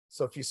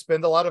 So if you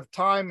spend a lot of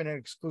time in an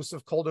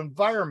exclusive cold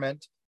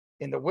environment,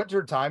 in the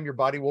wintertime, your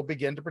body will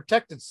begin to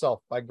protect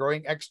itself by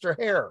growing extra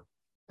hair.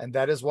 And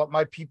that is what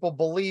my people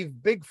believe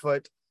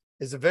Bigfoot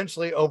is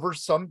eventually, over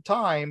some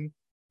time,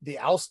 the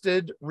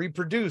ousted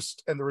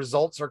reproduced, and the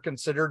results are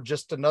considered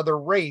just another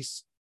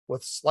race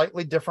with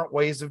slightly different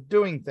ways of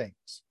doing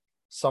things.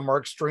 Some are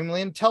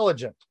extremely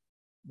intelligent,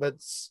 but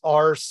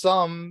are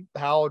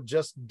somehow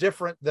just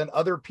different than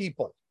other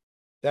people.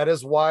 That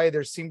is why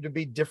there seem to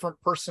be different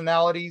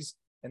personalities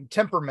and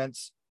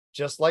temperaments,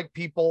 just like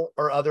people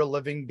or other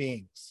living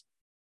beings.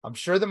 I'm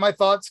sure that my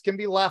thoughts can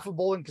be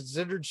laughable and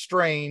considered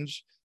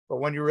strange, but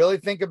when you really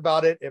think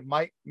about it, it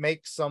might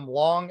make some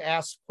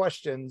long-asked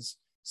questions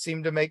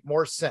seem to make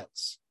more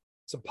sense.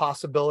 It's a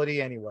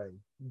possibility anyway.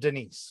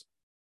 Denise.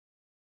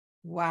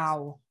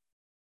 Wow.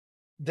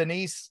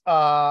 Denise,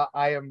 I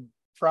am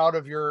proud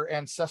of your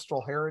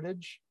ancestral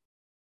heritage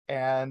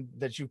and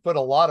that you put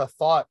a lot of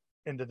thought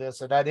into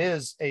this, and that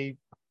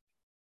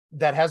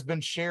has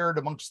been shared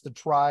amongst the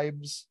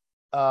tribes.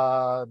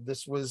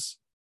 This was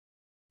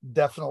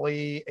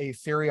definitely a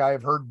theory I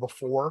have heard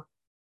before,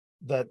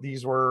 that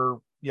these were,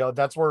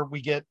 that's where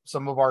we get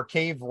some of our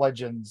cave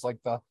legends, like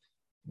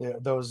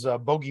those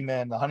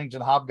bogeymen, the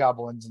Huntington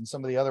Hobgoblins, and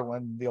some of the other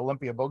one, the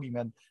Olympia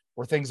bogeymen,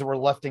 were things that were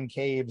left in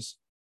caves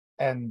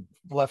and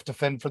left to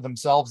fend for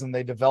themselves, and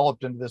they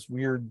developed into this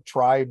weird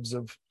tribes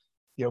of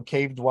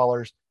cave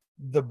dwellers.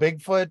 The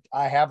Bigfoot,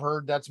 I have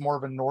heard that's more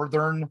of a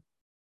northern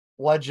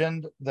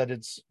legend, that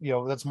it's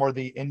that's more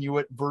the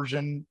Inuit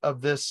version of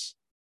this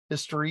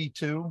history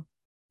too.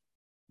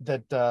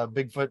 that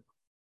Bigfoot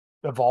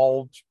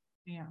evolved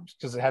Yeah.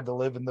 because it had to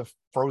live in the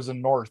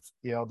frozen north,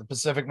 the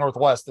Pacific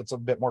Northwest. That's a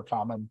bit more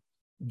common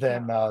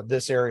than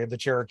this area, the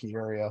Cherokee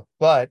area.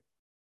 But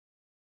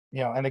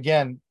and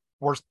again,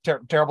 worst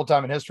terrible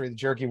time in history, the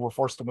Cherokee were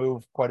forced to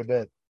move quite a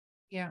bit.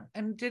 Yeah.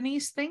 And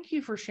Denise, thank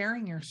you for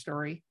sharing your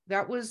story.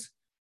 It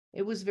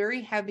was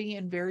very heavy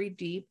and very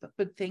deep,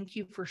 but thank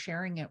you for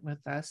sharing it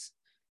with us.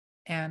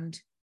 And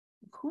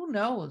who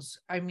knows?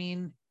 I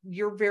mean,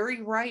 you're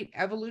very right.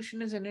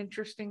 Evolution is an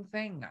interesting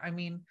thing. I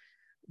mean,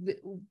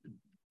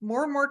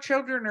 more and more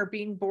children are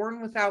being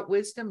born without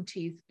wisdom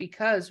teeth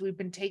because we've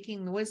been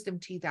taking the wisdom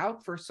teeth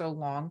out for so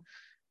long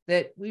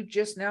that we've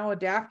just now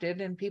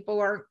adapted, and people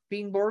aren't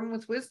being born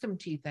with wisdom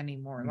teeth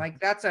anymore. Mm-hmm. Like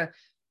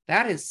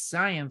that is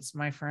science,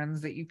 my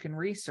friends, that you can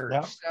research.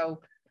 Yeah.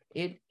 So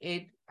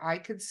I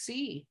could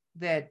see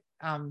that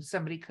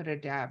somebody could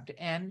adapt,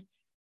 and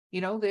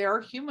they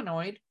are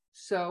humanoid.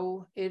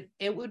 So it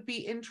would be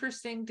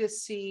interesting to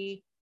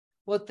see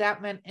what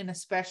that meant. And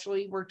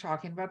especially we're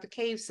talking about the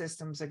cave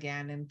systems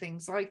again and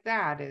things like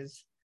that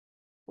is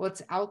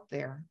what's out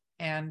there.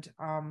 And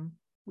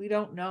we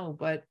don't know,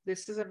 but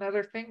this is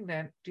another thing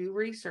that do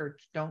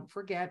research. Don't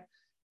forget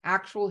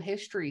actual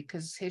history,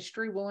 because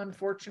history will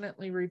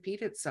unfortunately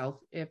repeat itself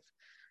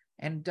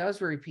and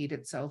does repeat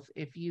itself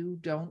if you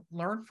don't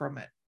learn from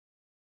it.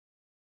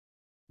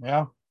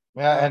 Yeah.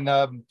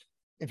 And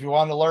if you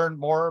want to learn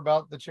more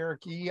about the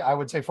Cherokee, I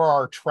would say for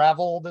our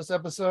travel this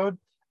episode,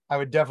 I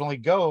would definitely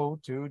go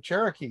to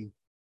Cherokee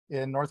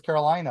in North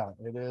Carolina.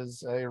 It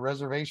is a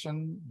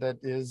reservation that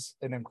is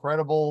an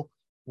incredible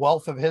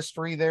wealth of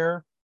history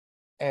there.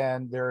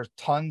 And there are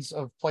tons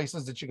of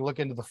places that you can look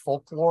into the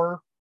folklore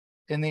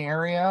in the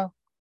area.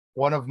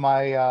 One of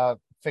my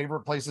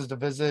favorite places to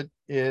visit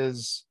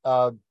is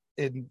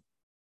in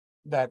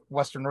that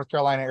Western North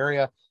Carolina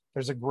area.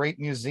 There's a great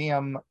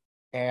museum,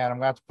 and I'm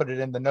going to have to put it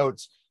in the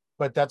notes,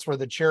 but that's where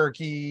the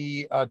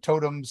Cherokee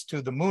totems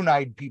to the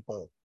Moon-Eyed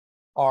people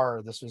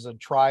are. This was a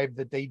tribe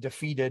that they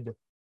defeated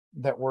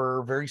that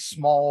were very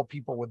small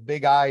people with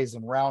big eyes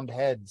and round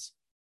heads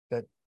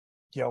that,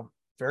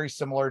 very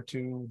similar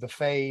to the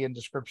Fae in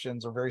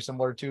descriptions, or very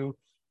similar to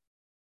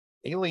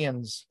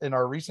aliens in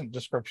our recent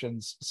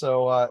descriptions.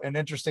 So an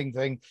interesting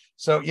thing.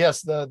 So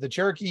yes, the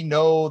Cherokee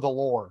know the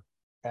lore,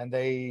 and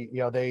they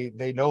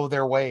know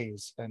their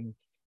ways. And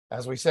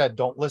as we said,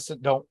 don't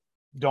listen,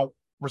 don't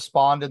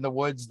respond in the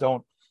woods,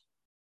 don't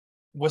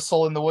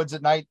whistle in the woods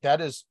at night.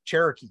 That is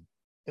Cherokee,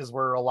 is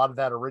where a lot of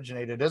that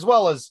originated, as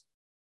well as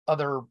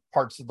other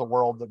parts of the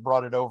world that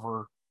brought it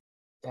over.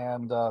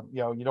 And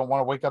you don't want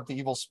to wake up the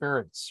evil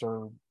spirits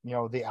or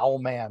the owl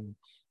man.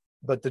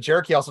 But the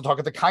Cherokee also talk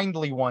of the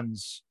kindly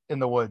ones in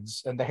the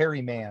woods and the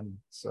hairy man.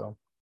 So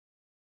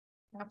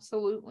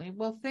absolutely.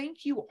 Well,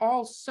 thank you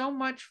all so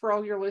much for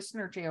all your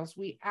listener tales.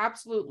 We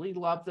absolutely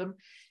love them.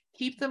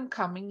 Keep them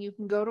coming. You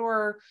can go to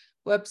our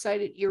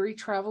website at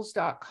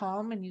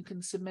erietravels.com and you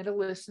can submit a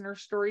listener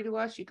story to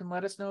us. You can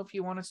let us know if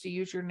you want us to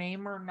use your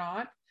name or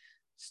not.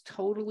 It's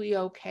totally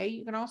okay.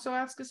 You can also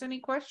ask us any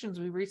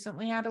questions. We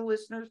recently had a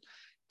listener's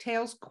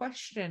tales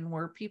question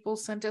where people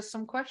sent us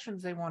some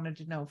questions they wanted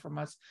to know from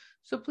us.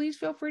 So please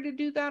feel free to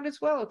do that as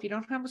well. If you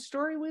don't have a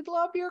story, we'd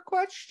love your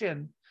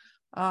question.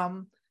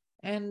 So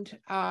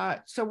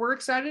we're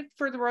excited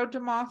for the road to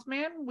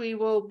Mothman. We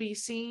will be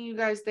seeing you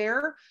guys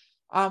there.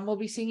 We'll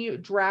be seeing you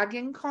at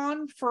Dragon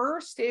Con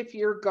first. If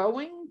you're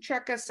going,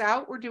 check us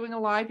out. We're doing a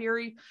live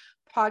Erie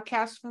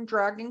podcast from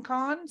Dragon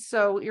Con.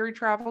 So Erie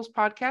Travels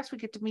podcast, we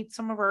get to meet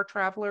some of our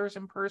travelers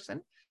in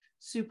person.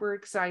 Super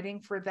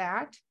exciting for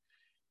that.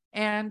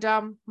 And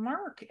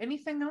Mark,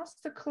 anything else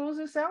to close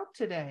us out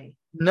today?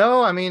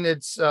 No, I mean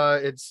it's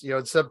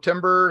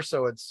September,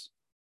 so it's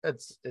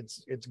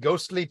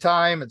ghostly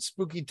time, it's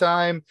spooky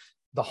time.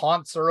 The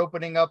haunts are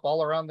opening up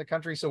all around the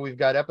country, so we've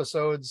got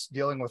episodes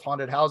dealing with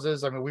haunted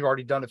houses. I mean, we've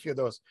already done a few of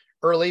those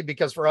early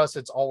because for us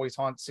it's always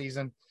haunt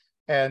season,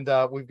 and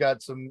we've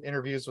got some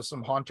interviews with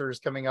some haunters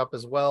coming up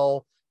as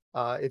well.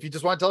 If you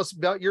just want to tell us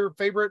about your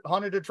favorite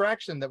haunted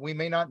attraction that we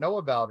may not know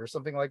about or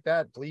something like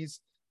that, please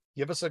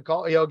give us a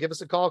call.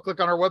 Click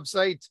on our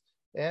website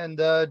and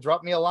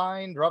drop me a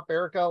line, drop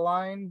Erica a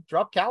line,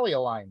 drop Callie a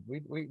line.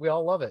 We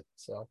all love it.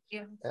 So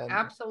yeah,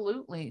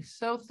 absolutely.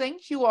 So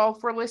thank you all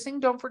for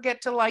listening. Don't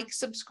forget to like,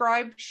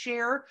 subscribe,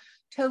 share,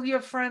 tell your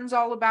friends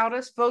all about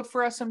us, vote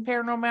for us in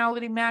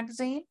Paranormality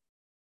Magazine.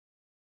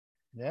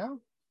 Yeah.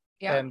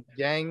 And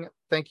gang,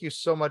 thank you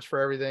so much for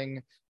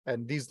everything.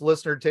 And these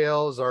listener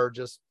tales are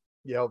just,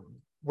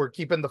 we're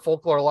keeping the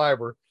folklore alive.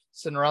 We're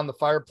sitting around the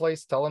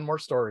fireplace telling more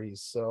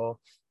stories. So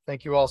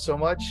thank you all so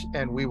much,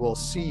 and we will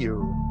see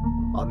you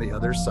on the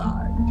other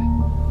side.